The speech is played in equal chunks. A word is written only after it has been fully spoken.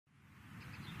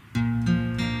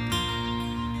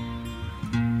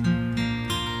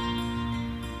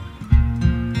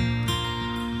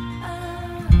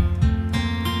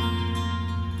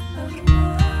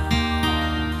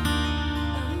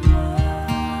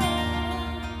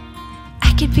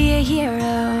could be a hero.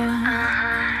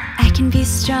 I can be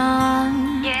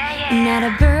strong. Not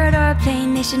a bird or a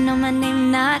plane, they should know my name,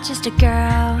 not just a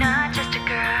girl.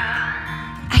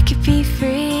 I could be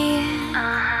free,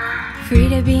 free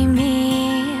to be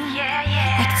me.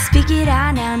 I can speak it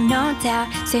out now, no doubt.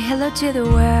 Say hello to the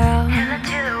world.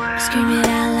 Scream it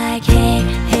out like hey,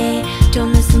 hey.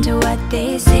 Don't listen to what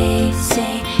they say.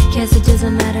 Guess it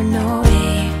doesn't matter, no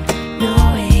way, no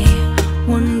way.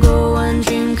 One goal, one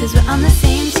dream, cause we're on the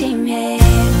same team, hey.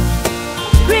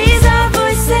 Raise our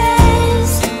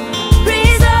voices,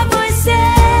 raise our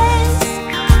voices.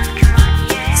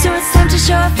 So it's time to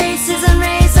show our faces and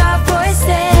raise our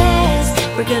voices.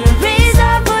 We're gonna raise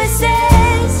our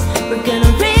voices, we're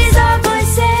gonna raise our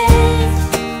voices.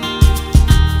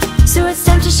 So it's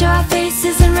time to show our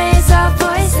faces and raise our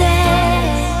voices.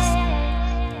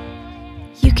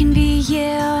 You can be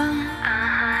you,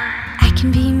 I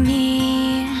can be me.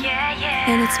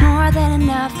 And it's more than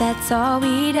enough, that's all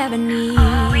we'd ever need.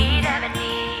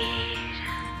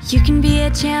 You can be a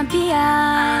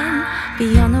champion,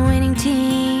 be on the winning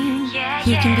team.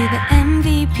 You can be the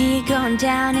MVP, going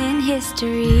down in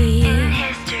history.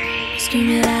 Scream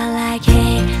it out like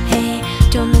hey, hey.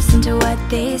 Don't listen to what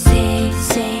they say.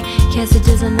 Guess it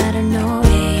doesn't matter, no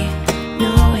way,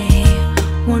 no way.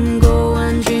 One goal,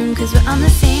 one dream, cause we're on the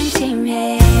same team,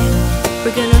 hey.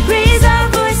 We're gonna raise our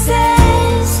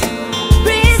voices,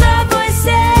 raise our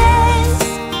voices.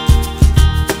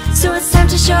 So it's time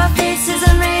to show our faces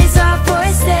and raise our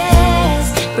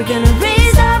voices. We're gonna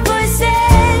raise our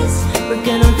voices, we're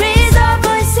gonna raise our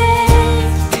voices.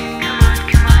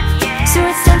 So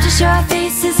it's time to show our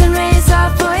faces and raise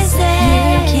our voices.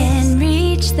 You can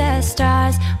reach the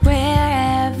stars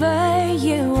wherever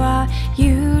you are.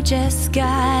 You just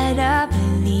gotta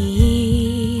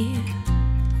believe.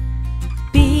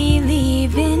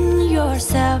 Believe in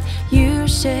yourself. You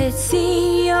should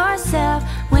see yourself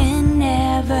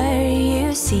whenever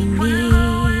you see me.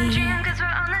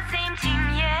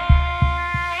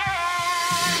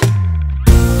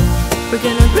 We're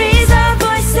gonna raise our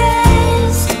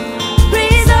voices,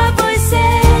 raise our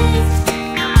voices.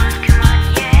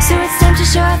 So it's time to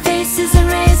show our faces and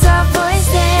raise our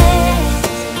voices.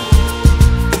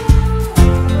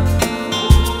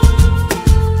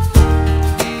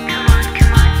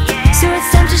 So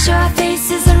it's time to show our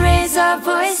faces and raise our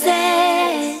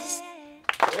voices.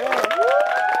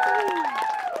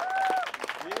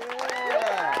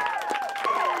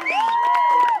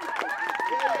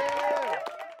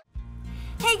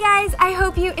 Hey guys, I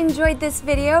hope you enjoyed this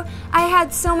video. I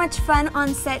had so much fun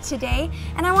on set today,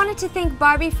 and I wanted to thank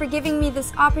Barbie for giving me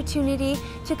this opportunity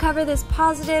to cover this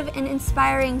positive and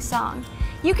inspiring song.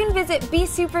 You can visit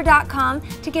bsuper.com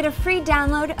to get a free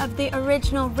download of the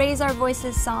original Raise Our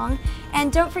Voices song,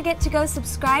 and don't forget to go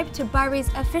subscribe to Barbie's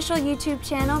official YouTube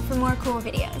channel for more cool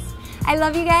videos. I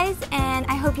love you guys, and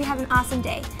I hope you have an awesome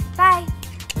day. Bye!